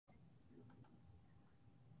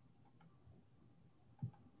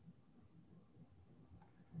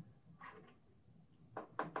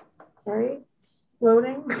Sorry, it's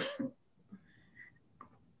loading.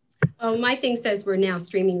 Oh, my thing says we're now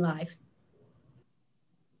streaming live.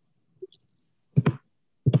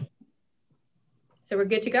 So we're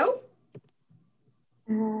good to go?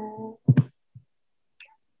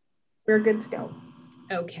 We're good to go.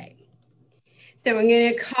 Okay. So I'm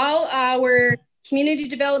going to call our Community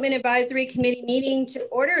Development Advisory Committee meeting to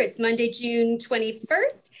order. It's Monday, June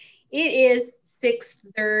 21st. It is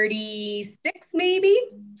 6:36 maybe.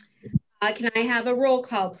 Can I have a roll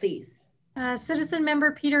call, please? Citizen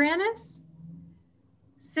Member Peter Ennis.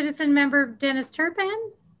 Citizen Member Dennis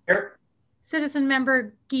Turpin. Here. Citizen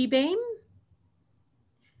Member Guy Bain.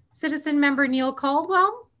 Citizen Member Neil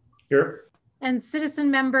Caldwell. Here. And Citizen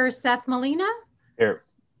Member Seth Molina. Here.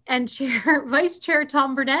 And Vice Chair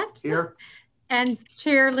Tom Burnett. Here. And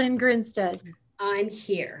Chair Lynn Grinstead. I'm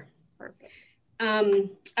here. Perfect.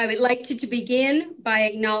 I would like to begin by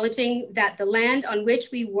acknowledging that the land on which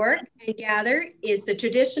we work and gather is the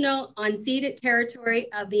traditional unceded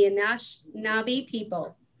territory of the Anishinaabe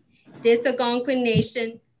people. This Algonquin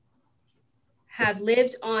nation have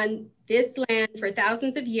lived on this land for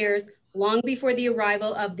thousands of years, long before the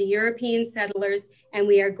arrival of the European settlers, and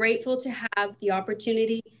we are grateful to have the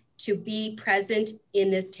opportunity to be present in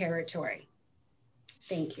this territory.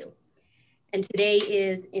 Thank you. And today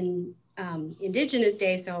is Indigenous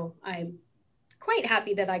Day, so I'm quite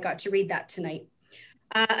happy that I got to read that tonight.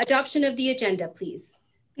 Adoption of the agenda, please.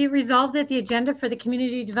 Be it resolved that the agenda for the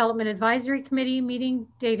Community Development Advisory Committee meeting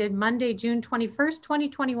dated Monday, June 21st,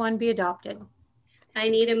 2021 be adopted. I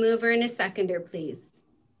need a mover and a seconder, please.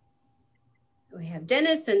 We have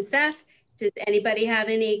Dennis and Seth. Does anybody have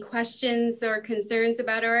any questions or concerns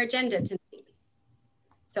about our agenda tonight?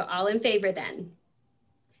 So all in favor then.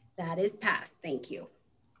 That is passed, thank you.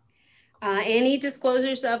 Any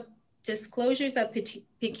disclosures of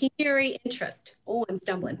pecuniary interest? Oh, I'm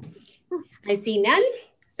stumbling. I see none.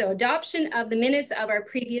 So adoption of the minutes of our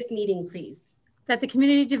previous meeting, please. That the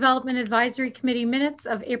Community Development Advisory Committee minutes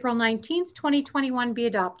of April 19th, 2021 be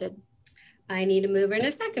adopted. I need a mover and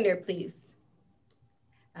a seconder, please.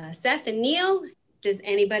 Seth and Neil, does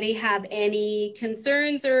anybody have any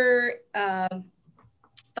concerns or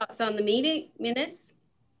thoughts on the meeting minutes?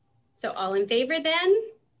 So all in favor then?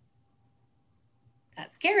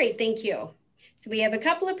 That's carried, thank you. So we have a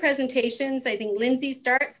couple of presentations. I think Lindsay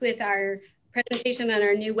starts with our presentation on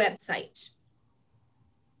our new website.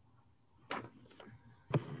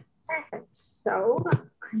 Perfect. So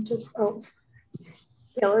I'm just,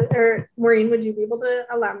 Maureen, would you be able to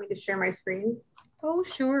allow me to share my screen? Oh,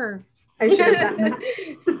 sure. I should have done that.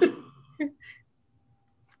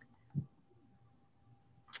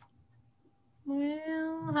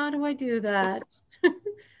 Well, how do I do that?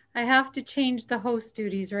 I have to change the host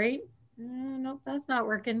duties, right? Nope, that's not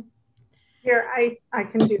working. Here, I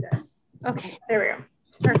can do this. Okay. There we go.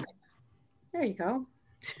 Perfect. There you go.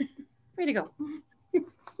 Way to go.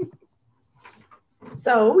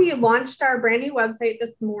 So we launched our brand new website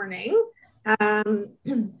this morning.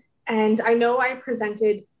 And I know I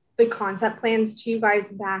presented the concept plans to you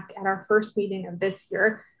guys back at our first meeting of this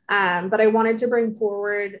year. But I wanted to bring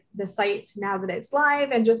forward the site now that it's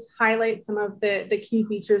live and just highlight some of the key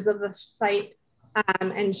features of the site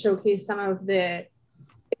and showcase some of the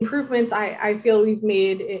improvements I feel we've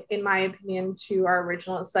made, in my opinion, to our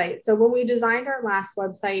original site. So when we designed our last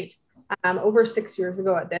website over 6 years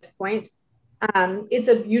ago at this point, it's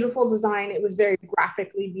a beautiful design. It was very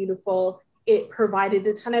graphically beautiful. It provided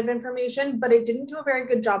a ton of information, but it didn't do a very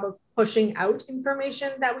good job of pushing out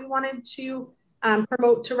information that we wanted to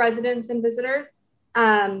promote to residents and visitors.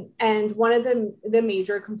 And one of the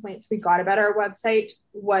major complaints we got about our website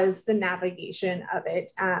was the navigation of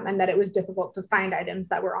it, and that it was difficult to find items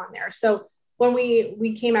that were on there. So when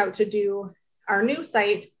we came out to do our new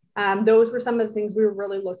site, those were some of the things we were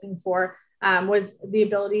really looking for, was the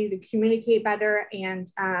ability to communicate better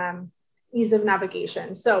and ease of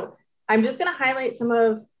navigation. So I'm just going to highlight some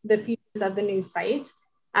of the features of the new site.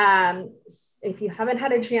 If you haven't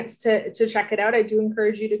had a chance to check it out, I do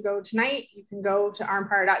encourage you to go tonight. You can go to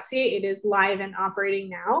armpower.ca. It is live and operating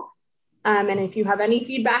now. And if you have any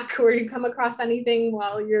feedback or you come across anything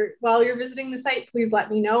while you're visiting the site, please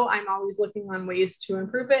let me know. I'm always looking on ways to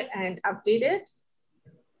improve it and update it.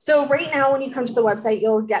 So right now, when you come to the website,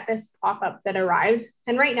 you'll get this pop-up that arrives.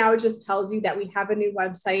 And right now it just tells you that we have a new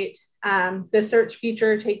website. The search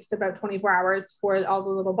feature takes about 24 hours for all the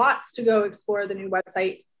little bots to go explore the new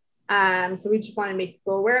website. So we just want to make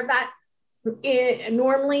people aware of that.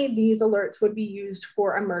 Normally, these alerts would be used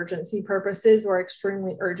for emergency purposes or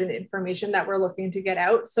extremely urgent information that we're looking to get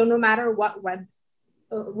out. So no matter what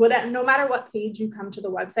page you come to the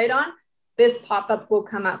website on, this pop-up will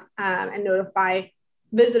come up and notify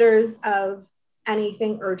visitors of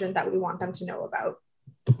anything urgent that we want them to know about.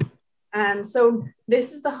 So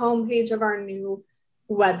this is the homepage of our new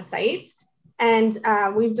website. And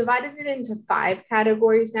we've divided it into 5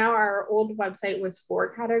 categories now. Our old website was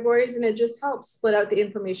 4 categories, and it just helps split out the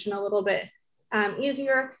information a little bit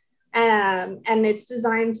easier. And it's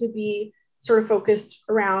designed to be sort of focused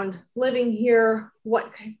around living here.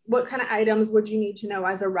 What kind of items would you need to know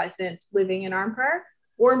as a resident living in Arnprior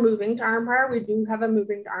or moving to Arnprior? We do have a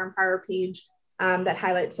moving to Arnprior page that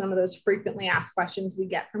highlights some of those frequently asked questions we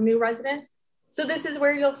get from new residents. So this is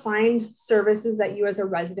where you'll find services that you as a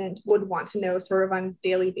resident would want to know sort of on a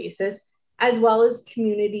daily basis, as well as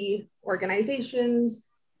community organizations,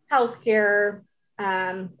 healthcare,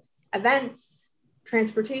 events,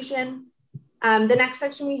 transportation. The next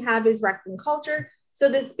section we have is rec and culture. So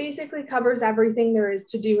this basically covers everything there is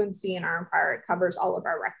to do and see in Arnprior. It covers all of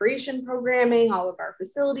our recreation programming, all of our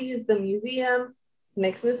facilities, the museum,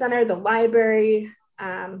 Nixon Center, the library,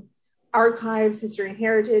 archives, history and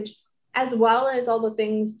heritage, as well as all the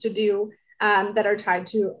things to do that are tied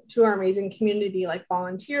to our amazing community, like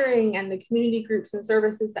volunteering and the community groups and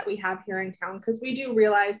services that we have here in town, because we do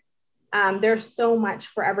realize there's so much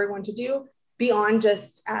for everyone to do beyond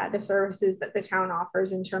just the services that the town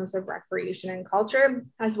offers in terms of recreation and culture,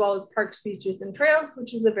 as well as parks, beaches, and trails,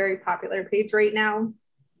 which is a very popular page right now.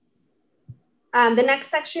 The next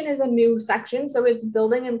section is a new section, so it's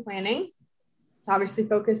building and planning. It's obviously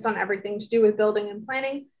focused on everything to do with building and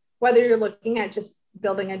planning, whether you're looking at just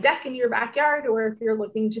building a deck in your backyard, or if you're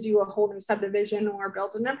looking to do a whole new subdivision or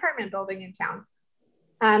build an apartment building in town.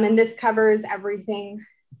 And this covers everything,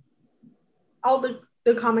 all the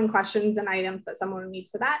common questions and items that someone would need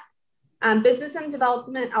for that. Business and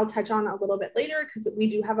development, I'll touch on a little bit later because we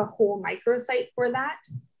do have a whole microsite for that.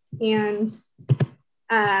 And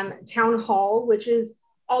town hall, which is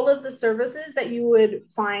all of the services that you would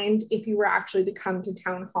find if you were actually to come to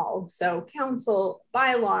town hall. So council,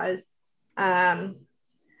 bylaws,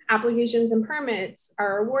 applications and permits,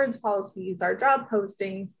 our awards policies, our job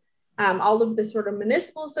postings, all of the sort of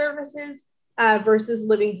municipal services versus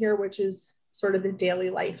living here, which is sort of the daily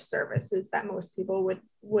life services that most people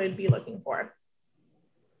would be looking for.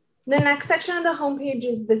 The next section of the homepage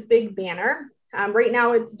is this big banner. Right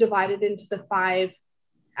now it's divided into the 5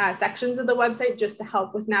 sections of the website just to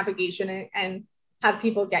help with navigation and have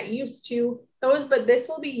people get used to those, but this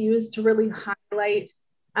will be used to really highlight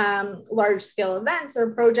large scale events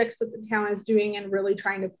or projects that the town is doing and really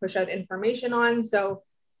trying to push out information on. So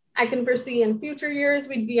I can foresee in future years,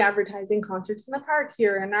 we'd be advertising concerts in the park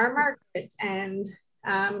here in our market and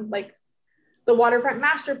like the waterfront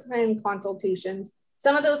master plan consultations,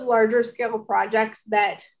 some of those larger scale projects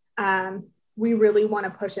that we really want to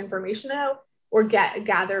push information out or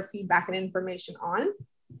gather feedback and information on.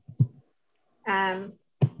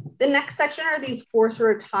 The next section are these 4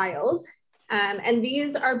 sort of tiles. And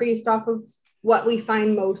these are based off of what we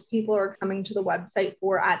find most people are coming to the website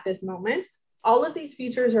for at this moment. All of these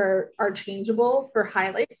features are changeable for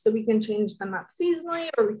highlights. So we can change them up seasonally,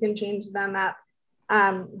 or we can change them up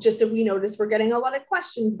just if we notice we're getting a lot of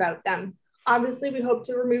questions about them. Obviously, we hope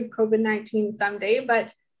to remove COVID-19 someday,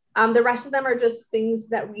 but the rest of them are just things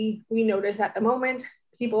that we notice at the moment.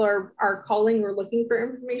 People are calling or looking for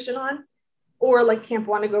information on, or like Camp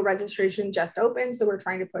Wanna-Go registration just opened. So we're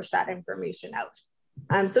trying to push that information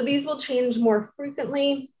out. So these will change more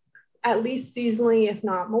frequently, at least seasonally, if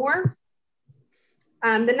not more.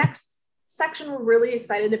 The next section we're really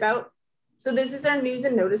excited about. So this is our news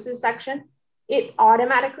and notices section. It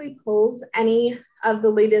automatically pulls any of the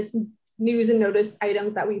latest news and notice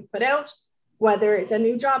items that we've put out, whether it's a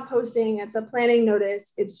new job posting, it's a planning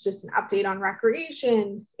notice, it's just an update on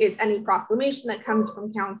recreation, it's any proclamation that comes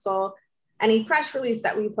from council, any press release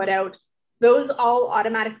that we put out, those all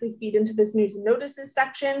automatically feed into this news and notices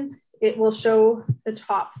section. It will show the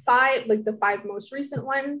top 5, like the 5 most recent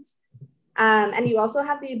ones. And you also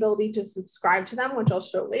have the ability to subscribe to them, which I'll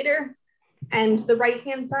show later. And the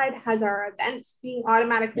right-hand side has our events being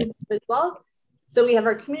automatically pulled as well. So we have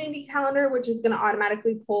our community calendar, which is going to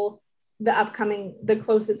automatically pull the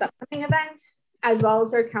closest upcoming event, as well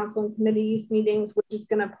as our council and committees meetings, which is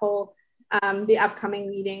going to pull the upcoming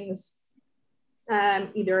meetings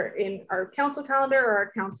either in our council calendar or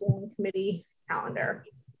our council and committee calendar.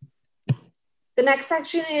 The next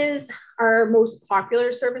section is our most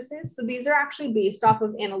popular services. So these are actually based off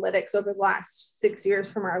of analytics over the last 6 years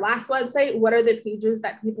from our last website. What are the pages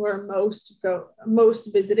that people are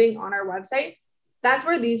most visiting on our website? That's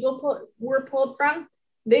where these were pulled from.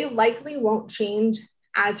 They likely won't change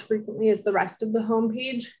as frequently as the rest of the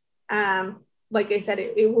homepage. Like I said,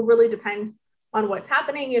 it will really depend on what's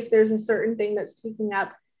happening. If there's a certain thing that's taking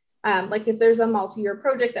up, like if there's a multi-year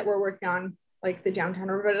project that we're working on, like the downtown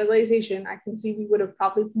revitalization, I can see we would have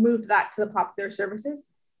probably moved that to the popular services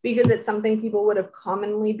because it's something people would have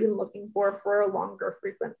commonly been looking for a longer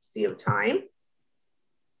frequency of time.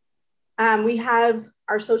 We have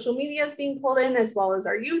our social medias being pulled in as well as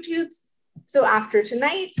our YouTubes. So after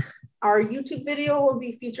tonight, our YouTube video will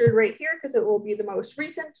be featured right here because it will be the most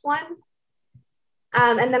recent one.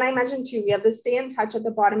 And then I mentioned too, we have the stay in touch at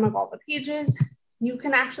the bottom of all the pages. You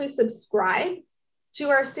can actually subscribe to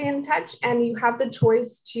our stay in touch and you have the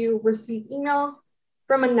choice to receive emails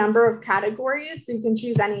from a number of categories. So you can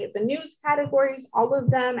choose any of the news categories, all of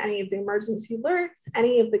them, any of the emergency alerts,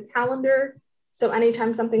 any of the calendar. So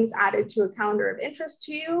anytime something's added to a calendar of interest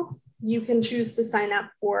to you, you can choose to sign up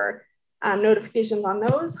for notifications on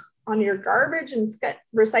those. On your garbage and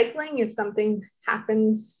recycling, if something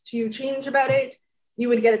happens to change about it, you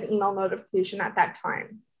would get an email notification at that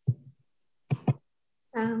time.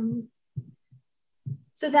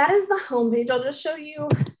 So that is the homepage. I'll just show you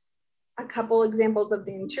a couple examples of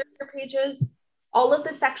the interior pages. All of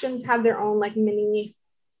the sections have their own like mini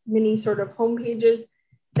sort of home pages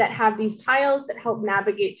that have these tiles that help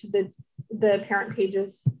navigate to the parent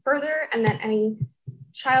pages further. And then any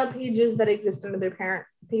child pages that exist under their parent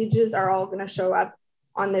pages are all going to show up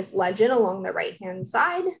on this legend along the right-hand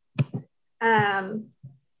side. And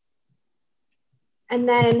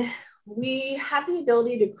then we have the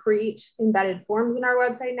ability to create embedded forms in our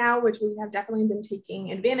website now, which we have definitely been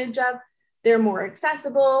taking advantage of. They're more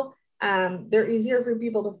accessible. They're easier for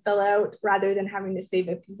people to fill out rather than having to save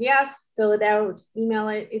a PDF, fill it out, email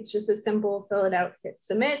it. It's just a simple fill it out, hit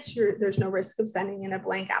submit. There's no risk of sending in a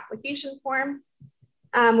blank application form.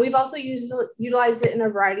 We've also utilized it in a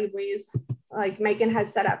variety of ways, like Megan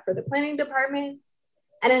has set up for the planning department,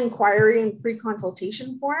 an inquiry and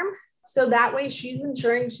pre-consultation form. So that way she's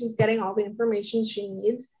ensuring she's getting all the information she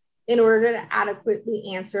needs in order to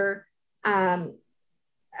adequately answer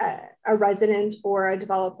a resident or a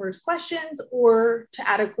developer's questions or to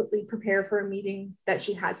adequately prepare for a meeting that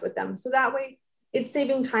she has with them. So that way it's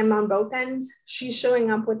saving time on both ends. She's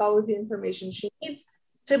showing up with all of the information she needs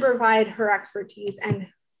to provide her expertise and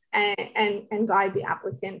guide the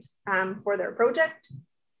applicant for their project.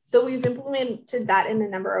 So we've implemented that in a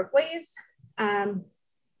number of ways.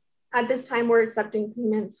 At this time, we're accepting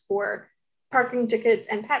payments for parking tickets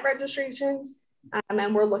and pet registrations,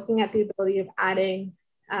 and we're looking at the ability of adding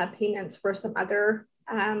payments for some other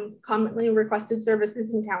commonly requested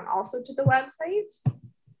services in town also to the website.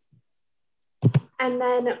 And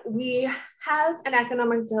then we have an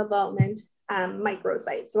economic development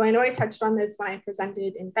microsite. So I know I touched on this when I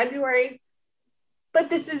presented in February, but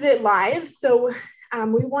this is it live. So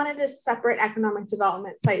we wanted a separate economic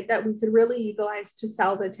development site that we could really utilize to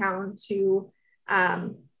sell the town to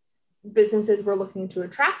businesses we're looking to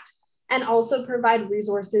attract, and also provide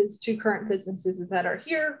resources to current businesses that are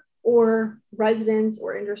here or residents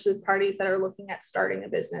or interested parties that are looking at starting a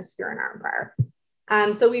business here in our Empire.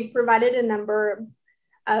 So we've provided a number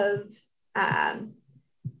of,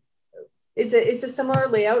 it's a similar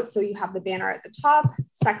layout. So you have the banner at the top,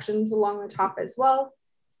 sections along the top as well,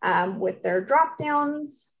 with their drop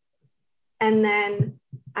downs. And then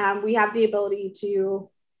we have the ability to,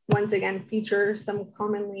 once again, feature some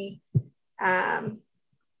commonly,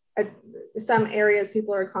 some areas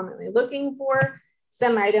people are commonly looking for,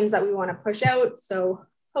 some items that we want to push out. So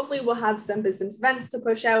hopefully we'll have some business events to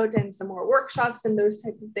push out and some more workshops and those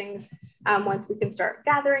type of things once we can start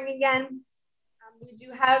gathering again. We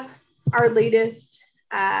do have our latest,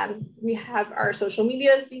 we have our social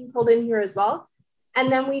medias being pulled in here as well.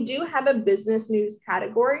 And then we do have a business news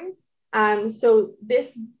category. So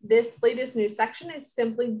this latest news section is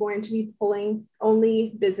simply going to be pulling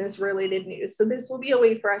only business related news. So this will be a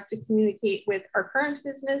way for us to communicate with our current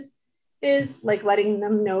business, is like letting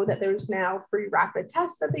them know that there's now free rapid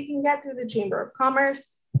tests that they can get through the Chamber of Commerce.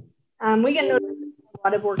 We get notified a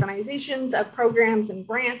lot of organizations of programs and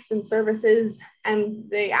grants and services, and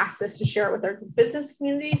they ask us to share it with our business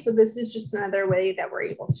community. So this is just another way that we're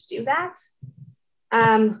able to do that.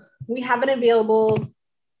 We have an available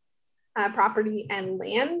property and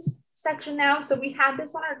lands section now. So we had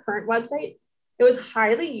this on our current website. It was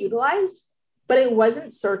highly utilized, but it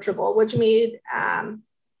wasn't searchable, which made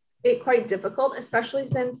it quite difficult, especially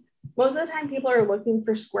since most of the time people are looking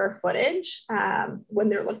for square footage when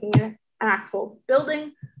they're looking at an actual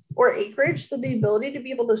building or acreage. So the ability to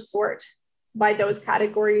be able to sort by those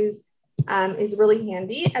categories is really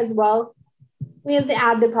handy as well. We have the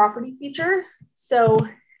add the property feature. So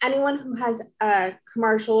anyone who has a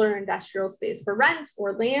commercial or industrial space for rent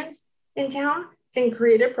or land in town can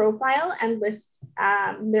create a profile and list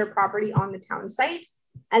their property on the town site.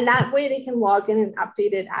 And that way they can log in and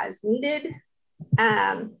update it as needed.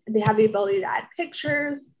 They have the ability to add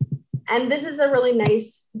pictures. And this is a really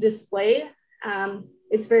nice display.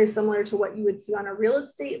 It's very similar to what you would see on a real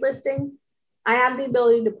estate listing. I have the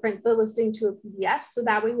ability to print the listing to a PDF. So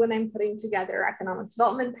that way, when I'm putting together economic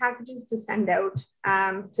development packages to send out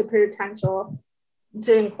to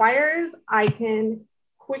inquirers, I can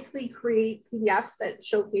quickly create PDFs that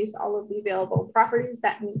showcase all of the available properties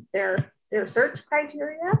that meet their search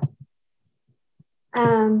criteria.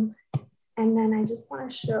 And then I just want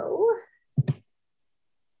to show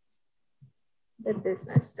the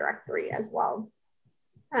business directory as well.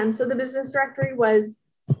 So the business directory was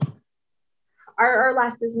our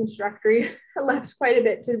last business directory left quite a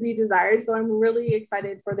bit to be desired. So I'm really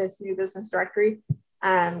excited for this new business directory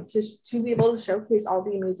to be able to showcase all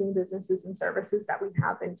the amazing businesses and services that we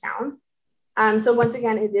have in town. So once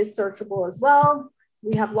again, it is searchable as well.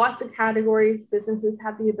 We have lots of categories. Businesses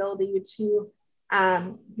have the ability to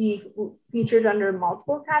be featured under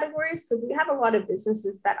multiple categories because we have a lot of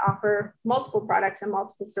businesses that offer multiple products and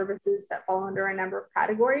multiple services that fall under a number of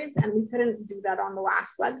categories, and we couldn't do that on the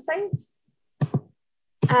last website.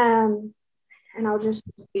 And I'll just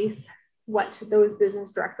showcase what those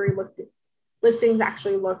business directory listings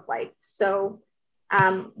actually look like. So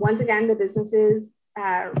once again, the businesses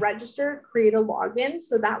register, create a login,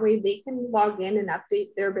 so that way they can log in and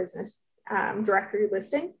update their business directory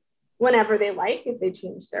listing whenever they like, if they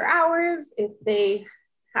change their hours, if they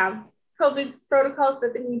have COVID protocols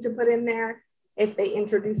that they need to put in there, if they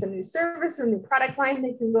introduce a new service or new product line,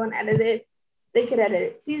 they can go and edit it. They could edit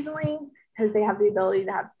it seasonally because they have the ability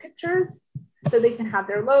to have pictures. So they can have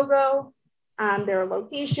their logo, their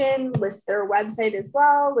location, list their website as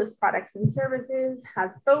well, list products and services,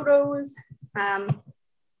 have photos.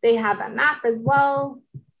 They have a map as well,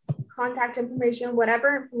 contact information,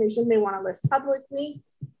 whatever information they want to list publicly,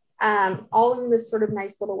 all in this sort of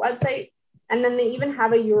nice little website. And then they even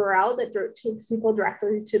have a URL that takes people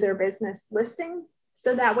directly to their business listing.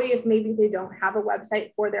 So that way, if maybe they don't have a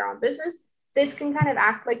website for their own business, this can kind of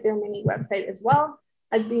act like their mini website as well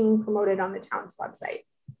as being promoted on the town's website.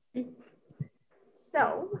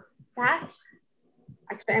 So that,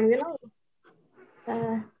 actually, I'm gonna,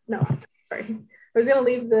 no, sorry. I was gonna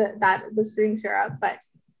leave the screen share up, but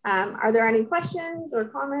are there any questions or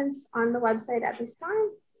comments on the website at this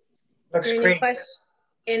time? Looks great.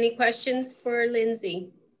 Any questions for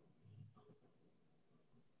Lindsay?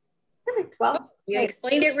 Perfect. Well, you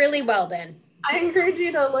explained it really well then. I encourage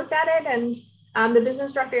you to look at it. And the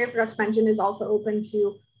business directory, I forgot to mention, is also open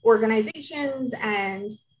to organizations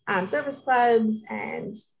and service clubs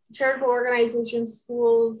and charitable organizations,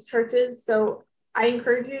 schools, churches. So I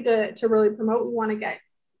encourage you to really promote. We want to get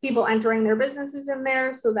people entering their businesses in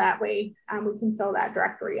there so that way we can fill that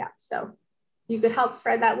directory up. So if you could help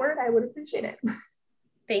spread that word, I would appreciate it.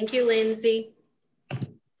 Thank you, Lindsay.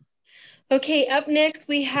 Okay, up next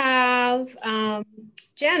we have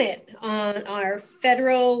Janet on our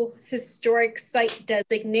Federal Historic Site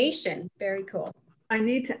designation. Very cool. I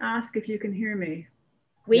need to ask if you can hear me.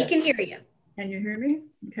 We can hear you. Can you hear me?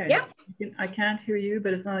 Okay. Yeah. I can't hear you,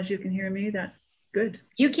 but as long as you can hear me, that's good.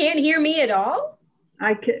 You can't hear me at all?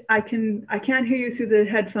 I can't hear you through the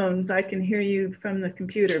headphones. I can hear you from the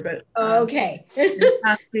computer, but okay.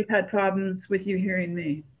 we've had problems with you hearing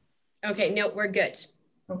me. Okay, no, we're good.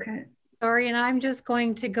 Okay. Sorry, and I'm just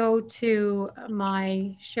going to go to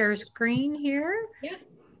my share screen here. Yeah.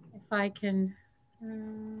 If I can.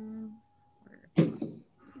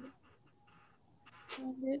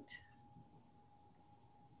 It.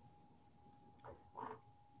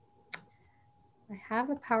 I have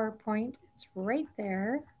a PowerPoint. It's right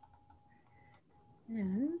there.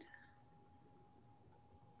 And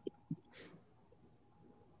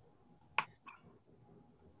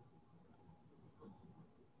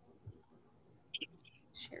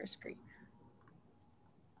share screen.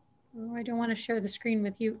 Oh, I don't want to share the screen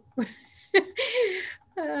with you.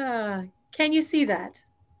 Can you see that?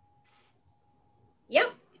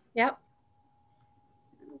 Yep. Yep.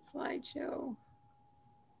 Slideshow.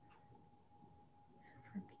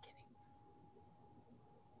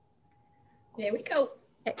 There we go.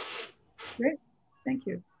 Okay. Great. Thank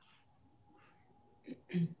you.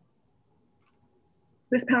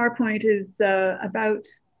 This PowerPoint is about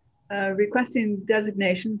requesting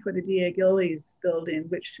designation for the D.A. Gillies building,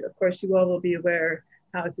 which of course you all will be aware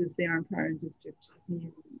houses the Arnprior District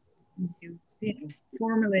Museum,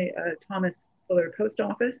 formerly a Thomas Fuller Post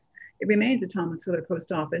Office. It remains a Thomas Fuller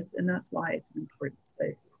Post Office, and that's why it's an important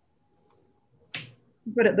place. This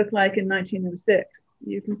is what it looked like in 1906.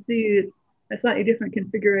 You can see it's a slightly different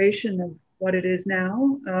configuration of what it is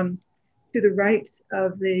now. To the right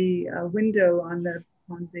of the window on the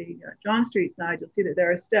John Street side, you'll see that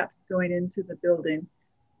there are steps going into the building.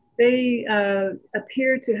 They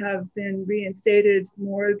appear to have been reinstated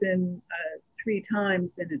more than 3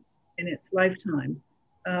 times in its lifetime.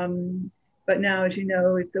 But now, as you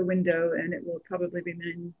know, it's a window and it will probably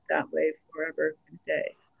remain that way forever and a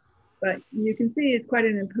day. But you can see it's quite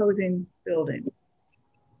an imposing building.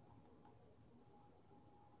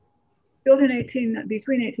 Built in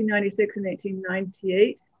between 1896 and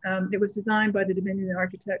 1898, it was designed by the Dominion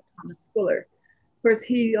architect Thomas Fuller. Of course,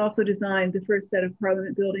 he also designed the first set of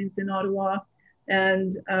Parliament buildings in Ottawa,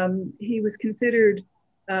 and he was considered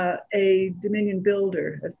a Dominion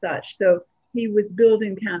builder as such. So he was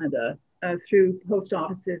building Canada through post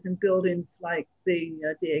offices and buildings like the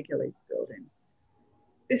D.A. Gillies building.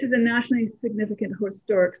 This is a nationally significant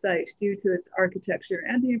historic site due to its architecture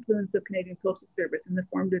and the influence of Canadian Postal Service in the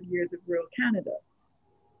formative years of rural Canada.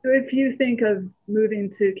 So if you think of moving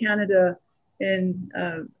to Canada in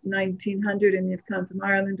 1900 and you've come from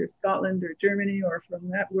Ireland or Scotland or Germany or from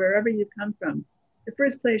wherever you've come from, the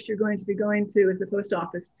first place you're going to be going to is the post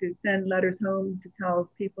office to send letters home to tell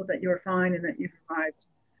people that you're fine and that you've arrived.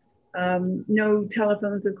 No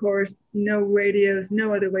telephones, of course, no radios,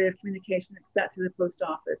 no other way of communication except to the post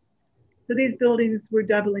office. So these buildings were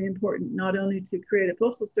doubly important, not only to create a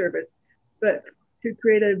postal service, but to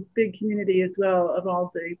create a big community as well of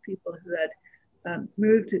all the people who had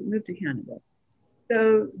moved to Canada.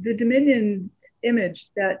 So the Dominion image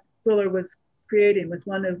that Fuller was creating was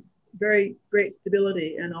one of very great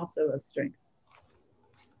stability and also of strength.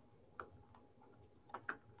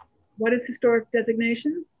 What is historic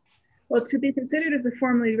designation? Well, to be considered as a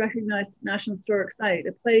formally recognized National Historic Site,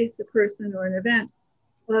 a place, a person, or an event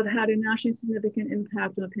will have had a nationally significant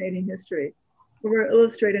impact on Canadian history, or will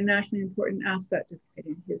illustrate a nationally important aspect of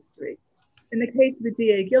Canadian history. In the case of the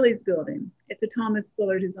D.A. Gillies building, it's a Thomas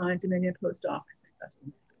Fuller designed Dominion Post Office and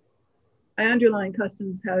Customs House. I underline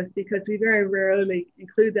Customs House because we very rarely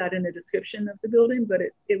include that in the description of the building, but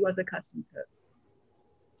it was a Customs House.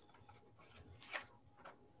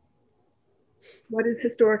 What is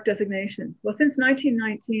historic designation? Well, since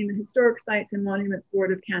 1919, the Historic Sites and Monuments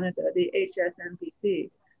Board of Canada, the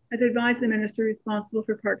HSMBC, has advised the minister responsible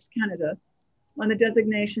for Parks Canada on the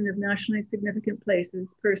designation of nationally significant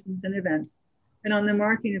places, persons, and events, and on the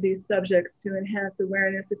marking of these subjects to enhance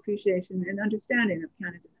awareness, appreciation, and understanding of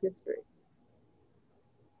Canada's history.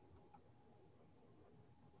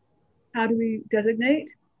 How do we designate?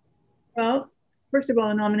 Well, first of all,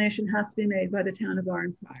 a nomination has to be made by the town of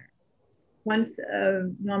Arnprior. Once a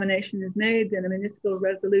nomination is made, then a municipal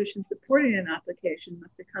resolution supporting an application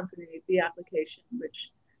must accompany the application, which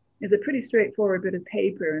is a pretty straightforward bit of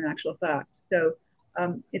paper in actual fact. So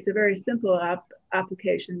it's a very simple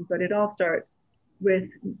application, but it all starts with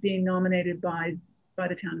being nominated by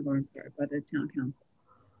the town of Arnprior, by the town council.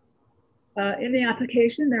 In the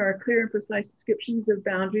application, there are clear and precise descriptions of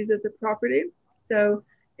boundaries of the property. So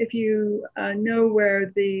if you know where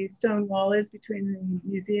the stone wall is between the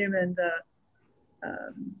museum and the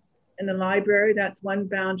library, that's one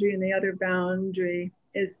boundary, and the other boundary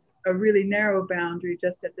is a really narrow boundary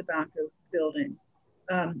just at the back of the building,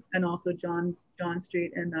 and also John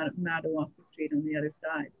Street and Madawaska Street on the other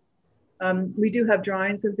side. We do have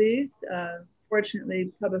drawings of these.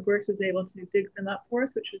 Fortunately, Public Works was able to dig them up for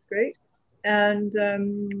us, which was great. And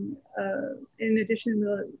in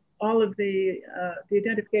addition, all of the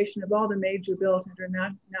identification of all the major built and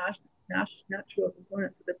natural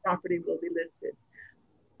components of the property will be listed.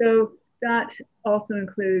 So that also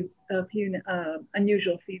includes a few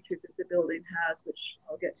unusual features that the building has, which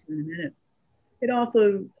I'll get to in a minute. It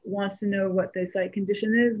also wants to know what the site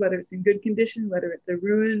condition is, whether it's in good condition, whether it's a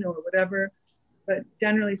ruin or whatever. But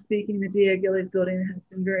generally speaking, the D.A. Gillies building has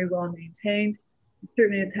been very well maintained. It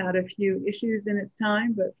certainly has had a few issues in its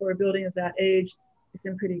time, but for a building of that age, it's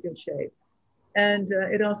in pretty good shape. And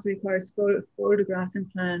it also requires photographs and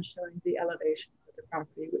plans showing the elevation of the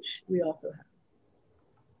property, which we also have.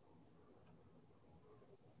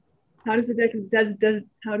 How does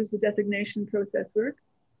the designation process work?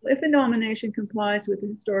 Well, if a nomination complies with the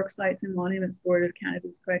Historic Sites and Monuments Board of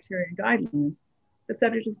Canada's criteria and guidelines, the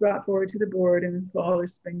subject is brought forward to the board in the fall or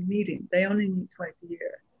spring meeting. They only meet twice a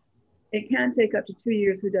year. It can take up to 2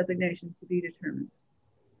 years for designation to be determined.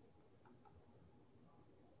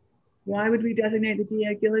 Why would we designate the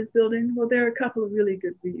D.A. Gillies building? Well, there are a couple of really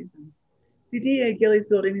good reasons. The D.A. Gillies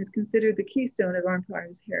building is considered the keystone of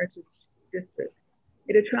Arnprior's heritage district.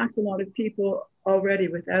 It attracts a lot of people already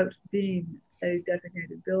without being a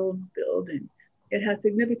designated building. It has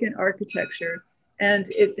significant architecture, and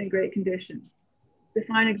it's in great condition. The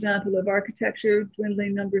fine example of architecture,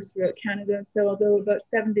 dwindling numbers throughout Canada. So although about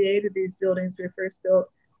 78 of these buildings were first built,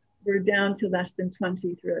 we're down to less than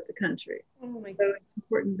 20 throughout the country. Oh my so it's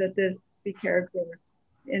important that this be cared for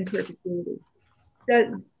in perpetuity.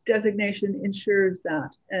 That designation ensures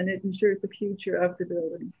that, and it ensures the future of the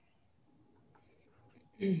building.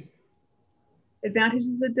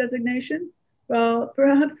 Advantages of designation? Well,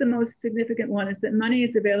 perhaps the most significant one is that money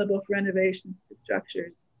is available for renovations to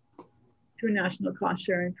structures through national cost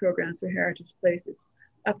sharing programs for heritage places,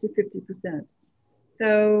 up to 50%.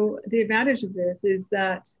 So the advantage of this is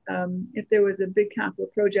that if there was a big capital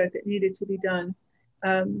project that needed to be done,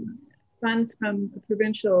 funds from a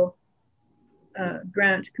provincial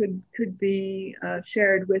grant could be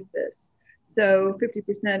shared with this. So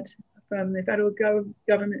 50% from the federal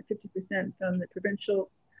government, 50% from the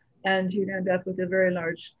provincials, and you'd end up with a very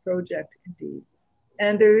large project indeed.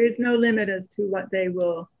 And there is no limit as to what they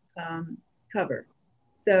will cover.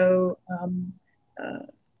 So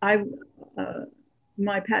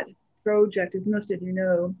my pet project, as most of you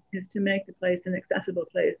know, is to make the place an accessible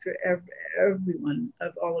place for everyone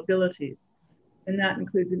of all abilities. And that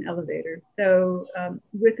includes an elevator. So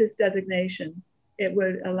with this designation, it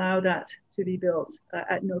would allow that to be built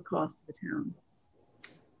at no cost to the town.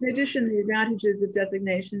 In addition, the advantages of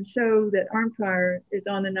designation show that Arnprior is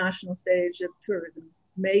on the national stage of tourism,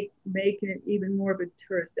 making it even more of a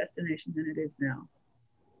tourist destination than it is now.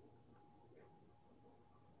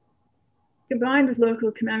 Combined with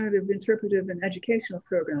local commemorative, interpretive, and educational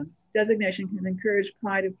programs, designation can encourage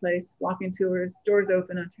pride of place, walking tours, Doors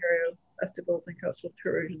Open Ontario, festivals, and cultural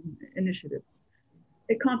tourism initiatives.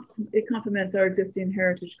 It complements our existing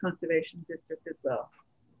Heritage Conservation District as well.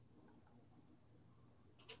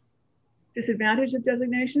 Disadvantage of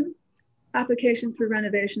designation? Applications for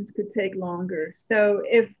renovations could take longer. So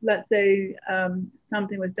if, let's say,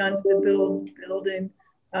 something was done to the building,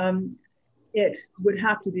 it would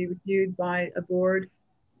have to be reviewed by a board.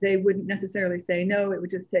 They wouldn't necessarily say no, it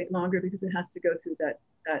would just take longer because it has to go through that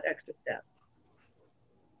extra step.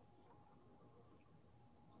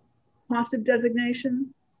 Cost of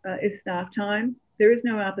designation is staff time. There is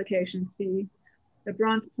no application fee. The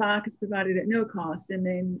bronze plaque is provided at no cost and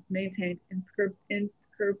maintained in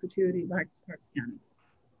perpetuity by Parks Canada.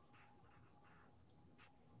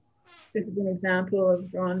 This is an example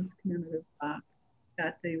of bronze commemorative plaque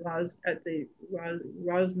at the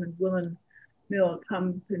Rosamond Woolen Mill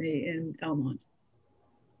Company in Elmont.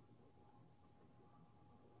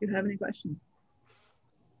 Do you have any questions?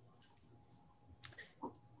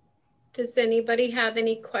 Does anybody have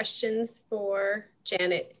any questions for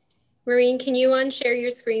Janet? Maureen, can you unshare your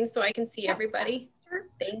screen so I can see everybody? Sure.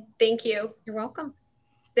 Thank you. You're welcome.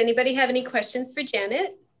 Does anybody have any questions for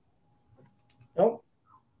Janet? Nope.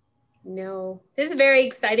 No. This is very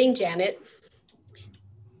exciting, Janet.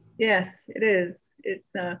 Yes, it is. It's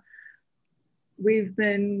we've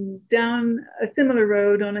been down a similar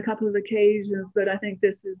road on a couple of occasions, but I think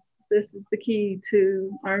this is the key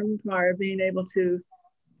to Arnprior being able to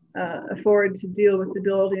afford to deal with the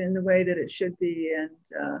building in the way that it should be, and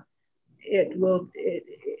it will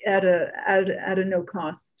at a no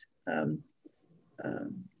cost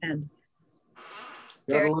end.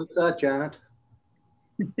 Gotta like that, Janet.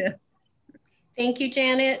 Yes. Thank you,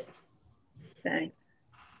 Janet. Thanks.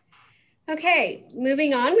 Okay,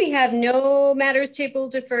 moving on, we have no matters table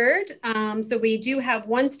deferred. So we do have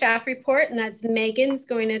one staff report, and that's Megan's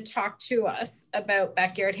going to talk to us about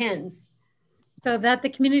Backyard Hens. So that the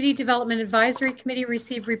Community Development Advisory Committee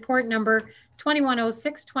received report number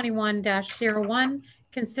 2106-21-01,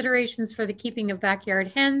 considerations for the keeping of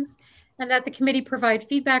backyard hens, and that the committee provide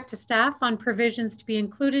feedback to staff on provisions to be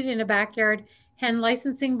included in a backyard hen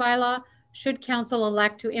licensing bylaw should council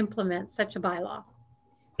elect to implement such a bylaw.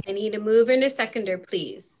 I need a mover and a seconder,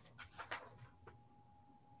 please.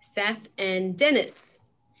 Seth and Dennis.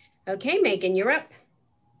 Okay, Megan, you're up.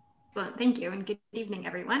 Excellent, thank you, and good evening,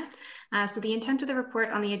 everyone. So the intent of the report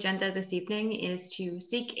on the agenda this evening is to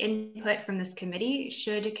seek input from this committee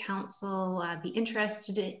should council be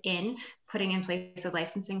interested in putting in place a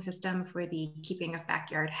licensing system for the keeping of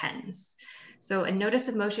backyard hens. So a notice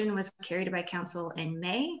of motion was carried by council in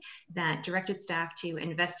May that directed staff to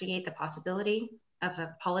investigate the possibility of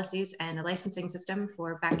the policies and the licensing system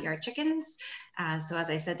for backyard chickens. So as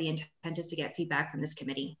I said, the intent is to get feedback from this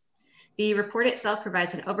committee. The report itself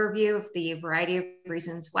provides an overview of the variety of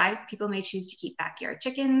reasons why people may choose to keep backyard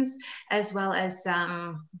chickens, as well as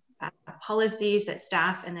some policies that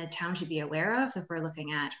staff and the town should be aware of if we're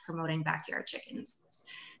looking at promoting backyard chickens.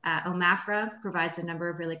 OMAFRA provides a number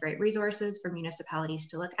of really great resources for municipalities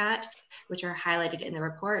to look at, which are highlighted in the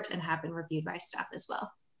report and have been reviewed by staff as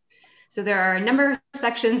well. So there are a number of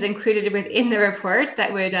sections included within the report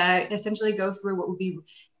that would essentially go through what would be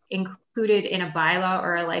included in a bylaw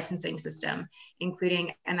or a licensing system,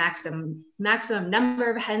 including a maximum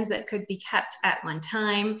number of hens that could be kept at one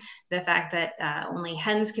time, the fact that only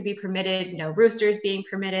hens could be permitted, no roosters being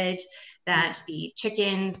permitted, that the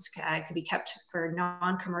chickens could be kept for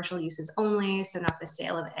non-commercial uses only, so not the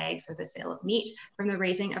sale of eggs or the sale of meat from the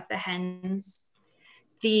raising of the hens.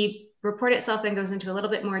 The report itself then goes into a little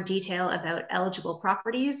bit more detail about eligible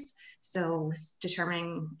properties. So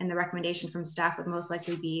determining, and the recommendation from staff would most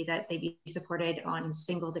likely be that they be supported on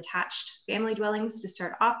single detached family dwellings to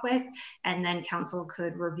start off with, and then council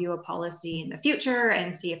could review a policy in the future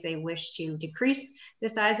and see if they wish to decrease the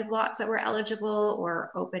size of lots that were eligible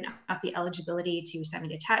or open up the eligibility to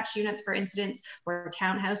semi-detached units, for instance, or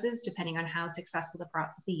townhouses, depending on how successful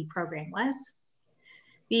the program was.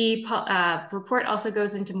 The report also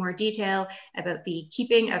goes into more detail about the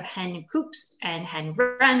keeping of hen coops and hen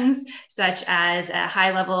runs, such as a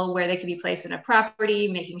high level where they can be placed in a property,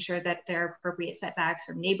 making sure that there are appropriate setbacks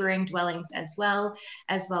from neighboring dwellings as well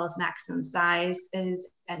as maximum sizes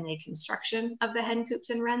and the construction of the hen coops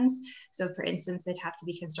and runs. So for instance, they'd have to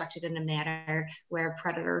be constructed in a manner where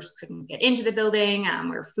predators couldn't get into the building,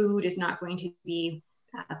 where food is not going to be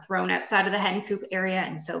thrown outside of the hen coop area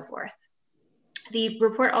and so forth. The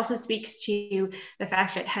report also speaks to the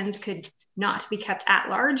fact that hens could not be kept at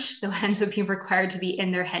large. So hens would be required to be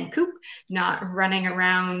in their hen coop, not running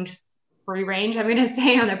around free range, I'm going to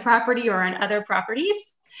say, on the property or on other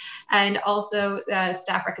properties. And also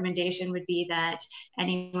staff recommendation would be that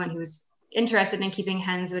anyone who's interested in keeping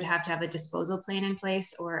hens would have to have a disposal plan in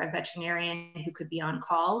place or a veterinarian who could be on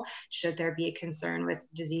call should there be a concern with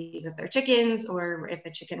disease of their chickens, or if a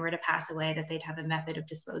chicken were to pass away, that they'd have a method of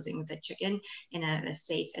disposing of the chicken in a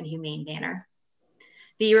safe and humane manner.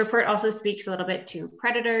 The report also speaks a little bit to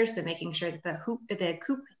predators, so making sure that the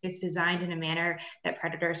coop is designed in a manner that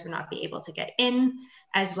predators would not be able to get in,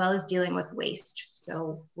 as well as dealing with waste.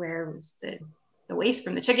 So where's the waste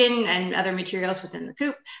from the chicken and other materials within the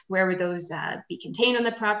coop, where would those be contained on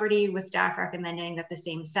the property, with staff recommending that the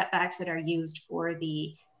same setbacks that are used for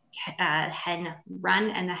the hen run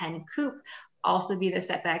and the hen coop also be the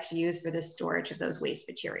setbacks used for the storage of those waste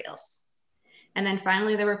materials. And then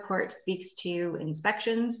finally, the report speaks to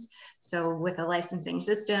inspections. So with a licensing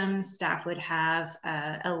system, staff would have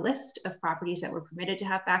a list of properties that were permitted to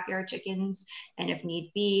have backyard chickens. And if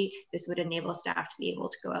need be, this would enable staff to be able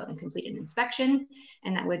to go out and complete an inspection.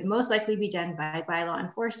 And that would most likely be done by law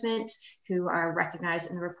enforcement, who are recognized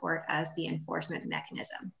in the report as the enforcement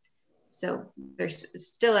mechanism. So there's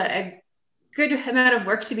still a good amount of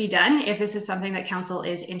work to be done if this is something that council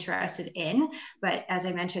is interested in. But as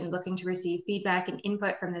I mentioned, looking to receive feedback and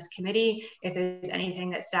input from this committee if there's anything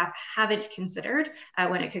that staff haven't considered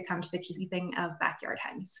when it could come to the keeping of backyard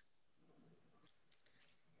hens.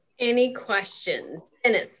 Any questions?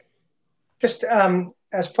 Dennis? Just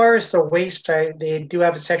as far as the waste, they do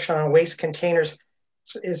have a section on waste containers.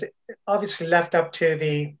 Is it obviously left up to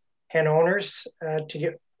the hen owners to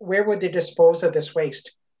get, where would they dispose of this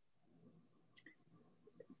waste?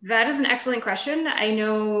 That is an excellent question. I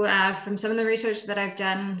know from some of the research that I've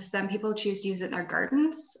done, some people choose to use it in their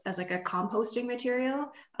gardens as like a composting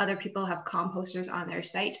material. Other people have composters on their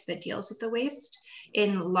site that deals with the waste.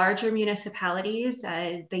 In larger municipalities,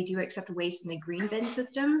 they do accept waste in the green bin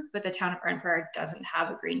system, but the town of Arnprior doesn't have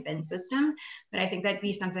a green bin system. But I think that'd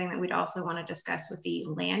be something that we'd also want to discuss with the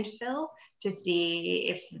landfill to see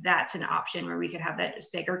if that's an option where we could have that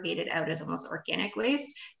segregated out as almost organic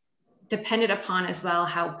waste, dependent upon as well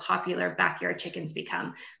how popular backyard chickens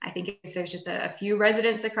become. I think if there's just a few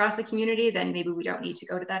residents across the community, then maybe we don't need to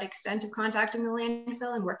go to that extent of contacting the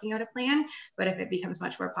landfill and working out a plan. But if it becomes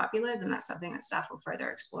much more popular, then that's something that staff will further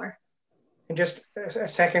explore. And just a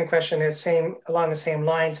second question is along the same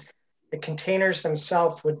lines, the containers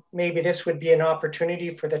themselves, maybe this would be an opportunity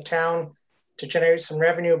for the town to generate some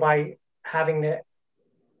revenue by having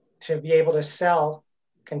to be able to sell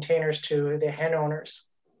containers to the hen owners.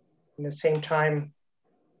 And at the same time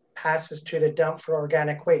passes to the dump for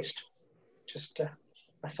organic waste. Just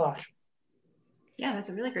a thought. Yeah, that's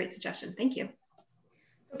a really great suggestion. Thank you.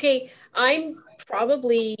 Okay, I'm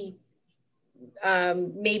probably,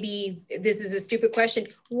 maybe this is a stupid question.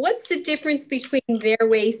 What's the difference between their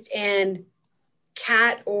waste and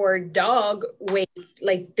cat or dog waste?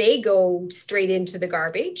 Like they go straight into the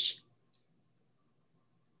garbage?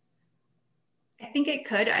 I think it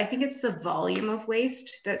could. I think it's the volume of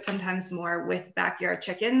waste that's sometimes more with backyard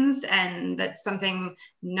chickens, and that's something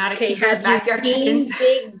not a keeper of backyard chickens.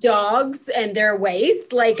 Big dogs and their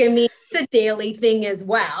waste? Like, I mean, it's a daily thing as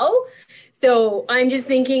well. So I'm just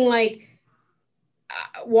thinking, like,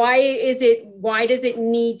 why does it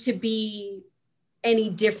need to be any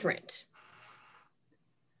different?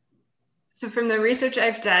 So from the research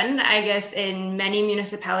I've done, I guess in many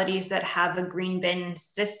municipalities that have a green bin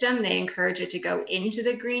system, they encourage it to go into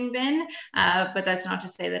the green bin, but that's not to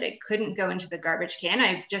say that it couldn't go into the garbage can.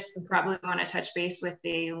 I just probably want to touch base with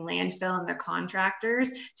the landfill and the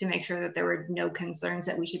contractors to make sure that there were no concerns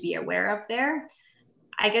that we should be aware of there.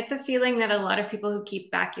 I get the feeling that a lot of people who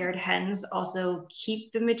keep backyard hens also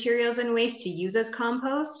keep the materials and waste to use as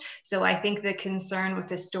compost. So I think the concern with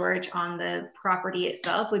the storage on the property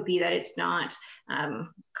itself would be that it's not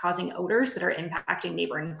causing odors that are impacting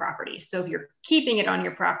neighboring properties. So if you're keeping it on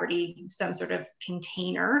your property, some sort of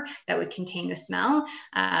container that would contain the smell.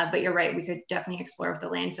 But you're right, we could definitely explore with the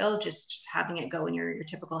landfill, just having it go in your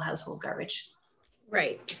typical household garbage.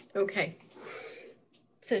 Right, okay.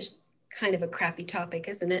 So kind of a crappy topic,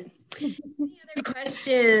 isn't it? Any other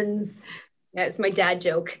questions? Yeah, it's my dad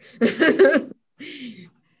joke.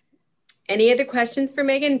 Any other questions for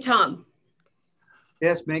Megan? Tom?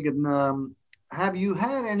 Yes, Megan. Have you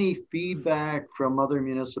had any feedback from other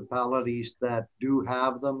municipalities that do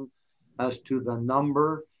have them as to the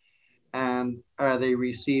number, and are they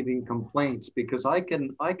receiving complaints? Because I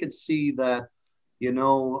could see that, you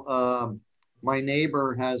know, my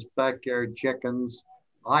neighbor has backyard chickens.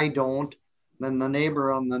 I don't. Then the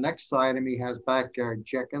neighbor on the next side of me has backyard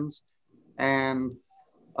chickens. And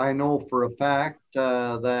I know for a fact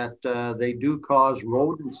that they do cause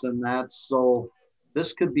rodents in that. So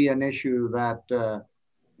this could be an issue that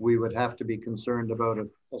we would have to be concerned about it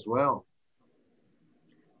as well.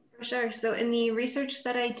 For sure. So in the research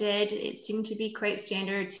that I did, it seemed to be quite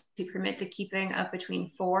standard to permit the keeping of between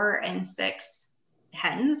 4 and 6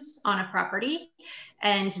 hens on a property,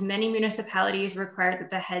 and many municipalities require that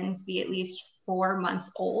the hens be at least 4 months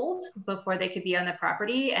old before they could be on the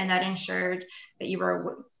property, and that ensured that you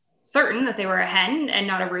were certain that they were a hen and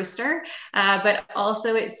not a rooster. But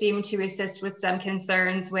also it seemed to assist with some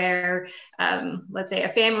concerns where, let's say a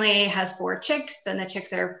family has 4 chicks, then the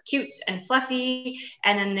chicks are cute and fluffy,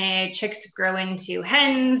 and then the chicks grow into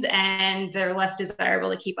hens and they're less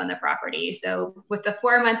desirable to keep on the property. So with the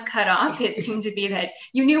 4-month cutoff, it seemed to be that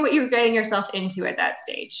you knew what you were getting yourself into at that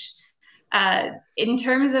stage. In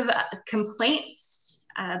terms of complaints,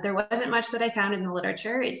 there wasn't much that I found in the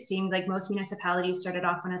literature. It seemed like most municipalities started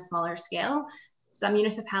off on a smaller scale. Some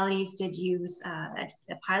municipalities did use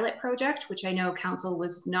a pilot project, which I know council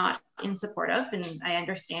was not in support of, and I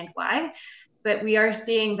understand why. But we are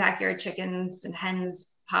seeing backyard chickens and hens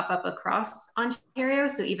pop up across Ontario.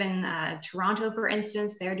 So even Toronto, for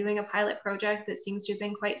instance, they're doing a pilot project that seems to have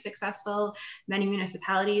been quite successful. Many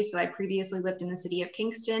municipalities, so I previously lived in the city of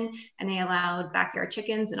Kingston, and they allowed backyard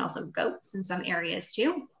chickens and also goats in some areas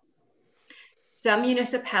too. Some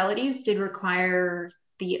municipalities did require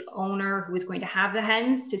the owner who was going to have the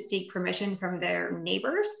hens to seek permission from their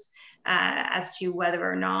neighbors as to whether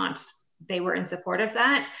or not they were in support of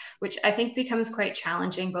that, which I think becomes quite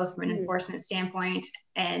challenging, both from an enforcement standpoint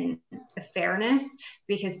and a fairness,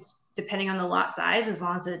 because depending on the lot size, as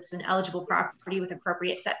long as it's an eligible property with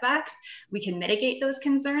appropriate setbacks, we can mitigate those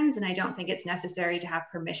concerns. And I don't think it's necessary to have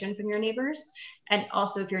permission from your neighbors. And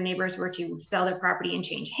also, if your neighbors were to sell their property and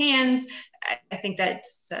change hands, I think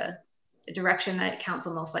that's a direction that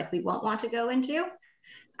council most likely won't want to go into.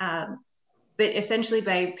 But essentially,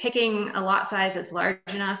 by picking a lot size that's large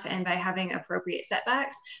enough and by having appropriate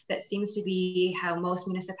setbacks, that seems to be how most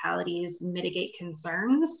municipalities mitigate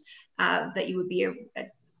concerns that you would be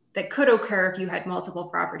that could occur if you had multiple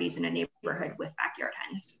properties in a neighborhood with backyard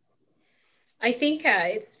hens. I think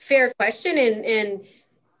it's a fair question, and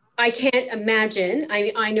I can't imagine,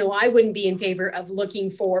 I know I wouldn't be in favor of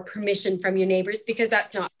looking for permission from your neighbors, because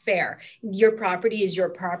that's not fair. Your property is your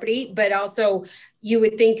property, but also you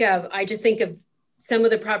would think of, I just think of some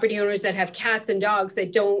of the property owners that have cats and dogs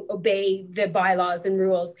that don't obey the bylaws and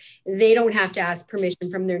rules. They don't have to ask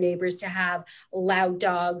permission from their neighbors to have loud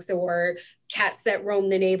dogs or cats that roam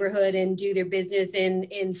the neighborhood and do their business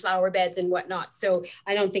in flower beds and whatnot. So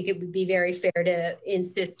I don't think it would be very fair to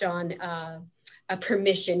insist on a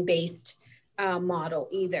permission-based model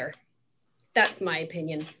either. That's my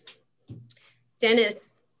opinion.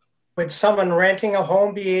 Dennis. Would someone renting a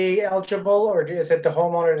home be eligible, or is it the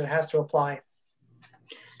homeowner that has to apply?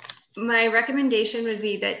 My recommendation would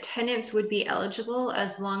be that tenants would be eligible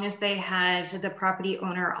as long as they had the property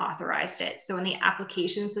owner authorized it. So in the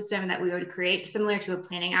application system that we would create, similar to a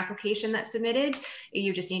planning application that's submitted,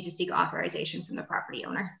 you just need to seek authorization from the property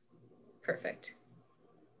owner. Perfect.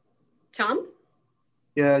 Tom?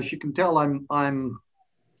 Yeah, as you can tell, I'm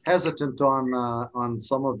hesitant on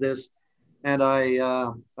some of this, and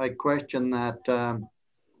I question that.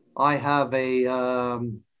 I have a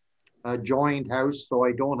joined house, so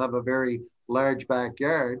I don't have a very large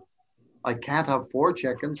backyard. I can't have 4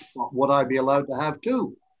 chickens. Would I be allowed to have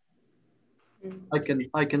 2?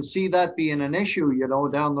 I can see that being an issue, you know,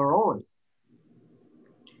 down the road.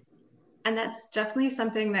 And that's definitely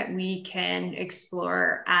something that we can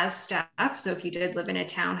explore as staff. So if you did live in a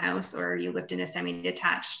townhouse or you lived in a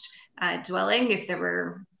semi-detached dwelling, if there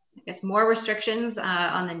were, I guess, more restrictions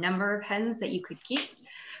on the number of hens that you could keep.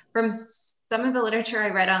 From some of the literature I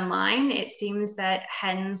read online, it seems that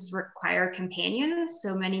hens require companions.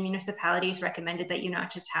 So many municipalities recommended that you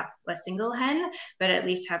not just have a single hen, but at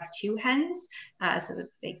least have 2 hens so that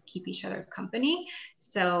they keep each other company.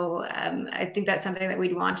 So I think that's something that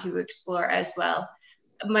we'd want to explore as well.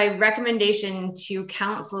 My recommendation to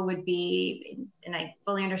council would be, and I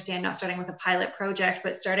fully understand not starting with a pilot project,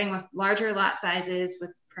 but starting with larger lot sizes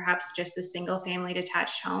with perhaps just the single family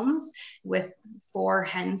detached homes with 4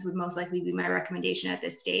 hens would most likely be my recommendation at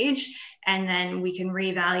this stage. And then we can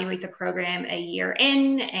reevaluate the program a year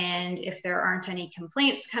in. And if there aren't any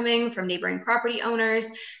complaints coming from neighboring property owners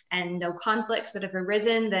and no conflicts that have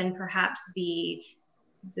arisen, then perhaps the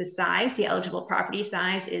size, the eligible property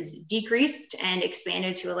size is decreased and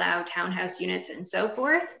expanded to allow townhouse units and so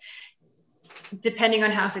forth, depending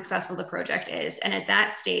on how successful the project is. And at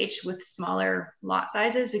that stage, with smaller lot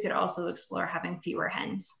sizes, we could also explore having fewer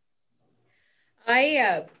hens.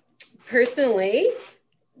 I personally,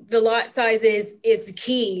 the lot size is the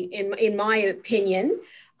key in my opinion.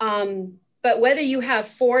 But whether you have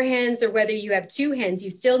 4 hens or whether you have 2 hens,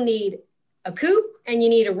 you still need a coop and you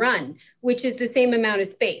need a run, which is the same amount of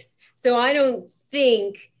space. So I don't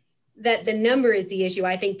think that the number is the issue.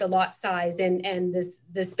 I think the lot size and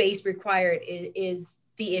the space required is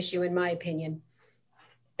the issue, in my opinion.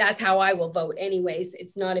 That's how I will vote anyways.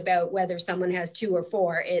 It's not about whether someone has 2 or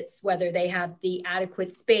 4. It's whether they have the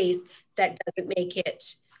adequate space that doesn't make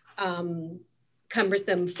it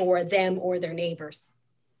cumbersome for them or their neighbors.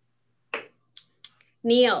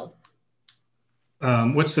 Neil.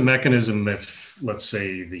 What's the mechanism if, let's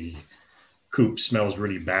say, the coop smells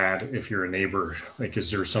really bad if you're a neighbor? Like,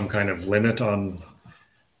 is there some kind of limit on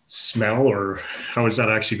smell, or how is that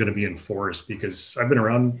actually going to be enforced? Because I've been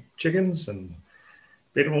around chickens and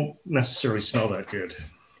they don't necessarily smell that good.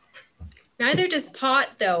 Neither does pot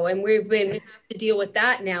though, and we have to deal with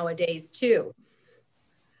that nowadays too.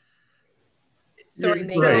 Sorry,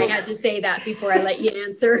 Megan, right. I had to say that before I let you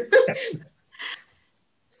answer.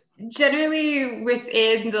 Generally,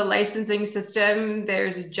 within the licensing system,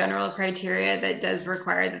 there's general criteria that does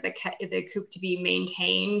require that the coop to be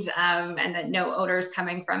maintained and that no odor is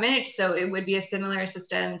coming from it. So it would be a similar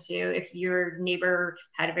system to if your neighbor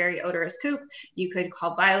had a very odorous coop, you could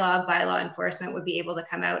call bylaw. Bylaw enforcement would be able to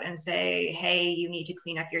come out and say, hey, you need to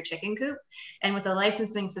clean up your chicken coop. And with the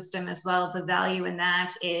licensing system as well, the value in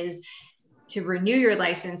that is to renew your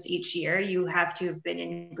license each year, you have to have been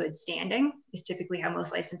in good standing, is typically how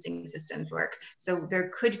most licensing systems work. So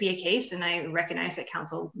there could be a case, and I recognize that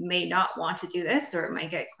council may not want to do this, or it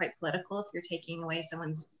might get quite political if you're taking away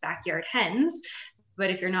someone's backyard hens. But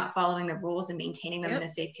if you're not following the rules and maintaining them in a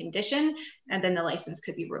safe condition, and then the license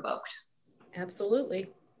could be revoked.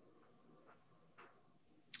 Absolutely.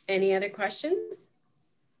 Any other questions?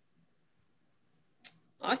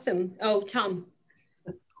 Awesome. Oh, Tom.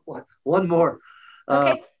 One more.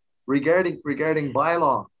 Okay. Regarding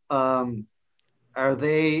bylaw, are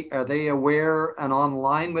they aware and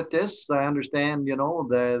online with this? I understand, you know,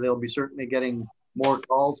 they'll be certainly getting more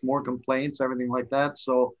calls, more complaints, everything like that.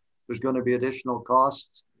 So there's going to be additional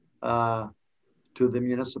costs to the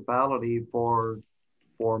municipality for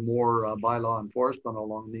more bylaw enforcement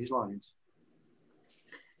along these lines.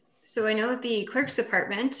 So I know that the clerk's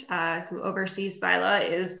department, who oversees bylaw,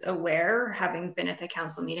 is aware, having been at the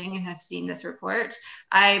council meeting and have seen this report.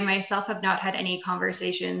 I myself have not had any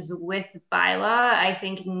conversations with bylaw. I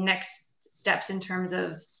think next steps in terms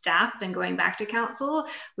of staff and going back to council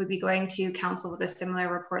would be going to council with a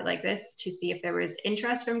similar report like this to see if there was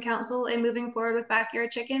interest from council in moving forward with backyard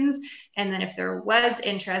chickens. And then if there was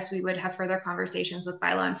interest, we would have further conversations with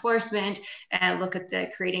bylaw enforcement and look at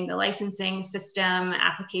creating the licensing system,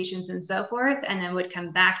 applications and so forth, and then would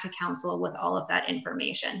come back to council with all of that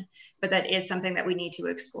information. But that is something that we need to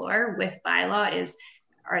explore with bylaw, is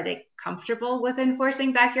are they comfortable with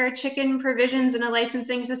enforcing backyard chicken provisions in a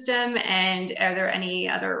licensing system? And are there any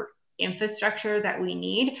other infrastructure that we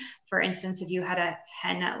need? For instance, if you had a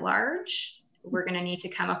hen at large, we're going to need to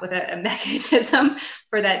come up with a mechanism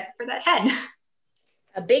for that hen.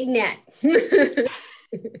 A big net.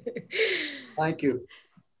 Thank you.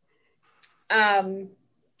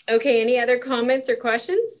 Okay, any other comments or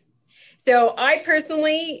questions? So I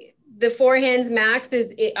personally, the 4 hens max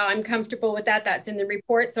is, I'm comfortable with that. That's in the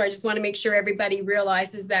report. So I just want to make sure everybody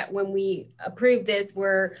realizes that when we approve this,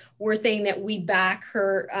 we're saying that we back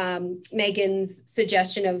her, Megan's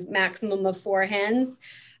suggestion of maximum of 4 hens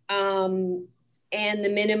and the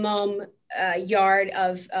minimum yard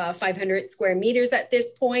of 500 square meters at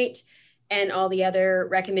this point, and all the other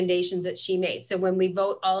recommendations that she made. So when we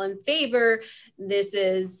vote all in favor, this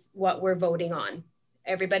is what we're voting on.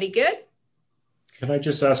 Everybody good? Can I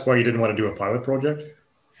just ask why you didn't want to do a pilot project?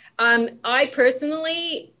 I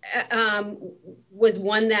personally was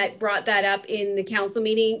one that brought that up in the council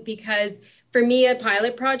meeting, because for me, a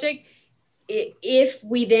pilot project, if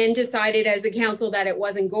we then decided as a council that it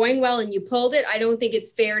wasn't going well and you pulled it, I don't think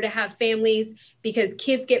it's fair to have families, because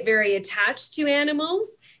kids get very attached to animals,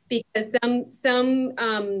 because some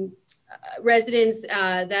residents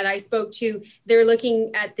that I spoke to, they're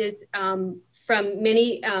looking at this from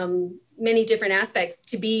many different aspects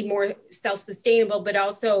to be more self-sustainable, but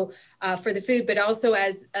also for the food, but also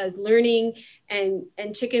as learning, and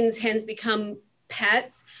chickens, hens become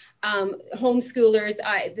pets. Homeschoolers,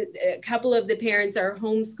 a couple of the parents are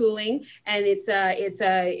homeschooling, and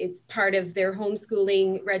it's part of their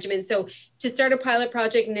homeschooling regimen. So to start a pilot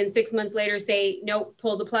project and then 6 months later say, nope,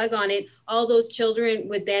 pull the plug on it, all those children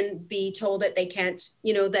would then be told that they can't,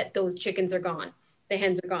 that those chickens are gone, the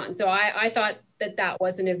hens are gone. So I thought that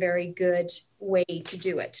wasn't a very good way to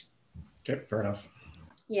do it. Okay, fair enough.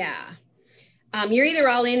 Yeah. You're either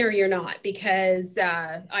all in or you're not, because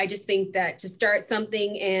I just think that to start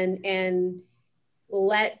something and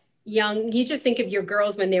let you just think of your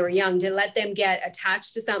girls when they were young, to let them get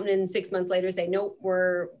attached to something and 6 months later say, nope,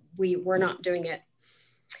 we're not doing it.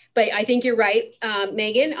 But I think you're right,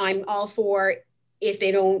 Megan. I'm all for, if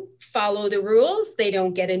they don't follow the rules, they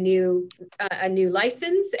don't get a new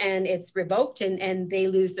license, and it's revoked, and they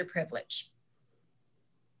lose their privilege.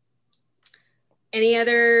 Any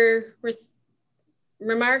other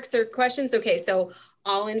remarks or questions? Okay, so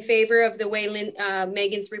all in favor of the way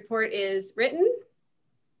Megan's report is written?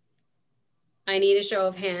 I need a show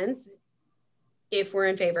of hands if we're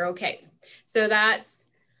in favor. Okay, so that's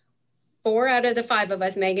 4 out of the 5 of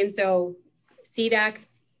us, Megan. So CDAC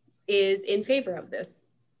is in favor of this.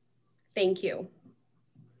 Thank you.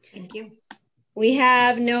 Thank you. We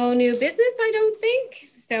have no new business, I don't think.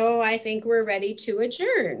 So I think we're ready to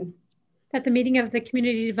adjourn. That the meeting of the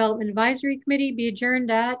Community Development Advisory Committee be adjourned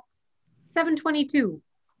at 7:22.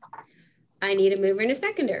 I need a mover and a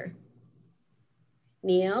seconder.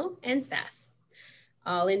 Neil and Seth.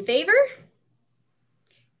 All in favor?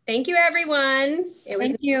 Thank you, everyone.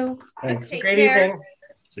 Thank you. Thanks. Take Great care. evening.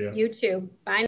 See ya. You too. Bye.